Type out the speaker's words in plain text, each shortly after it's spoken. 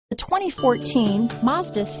2014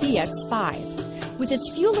 Mazda CX-5. With its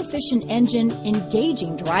fuel-efficient engine,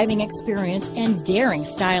 engaging driving experience, and daring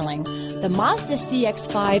styling, the Mazda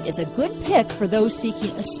CX-5 is a good pick for those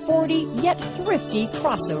seeking a sporty yet thrifty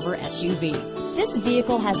crossover SUV. This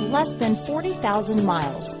vehicle has less than 40,000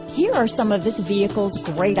 miles. Here are some of this vehicle's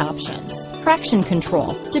great options: traction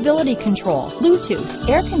control, stability control, Bluetooth,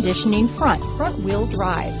 air conditioning front-wheel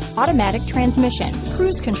drive, automatic transmission,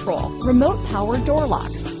 cruise control, remote power door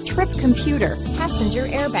locks, trip computer, passenger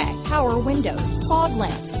airbag, power windows, fog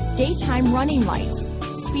lamps, daytime running lights,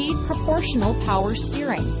 speed proportional power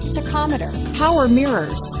steering, tachometer, power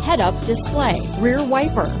mirrors, head-up display, rear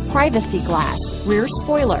wiper, privacy glass, rear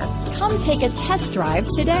spoiler. Come take a test drive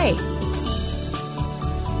today.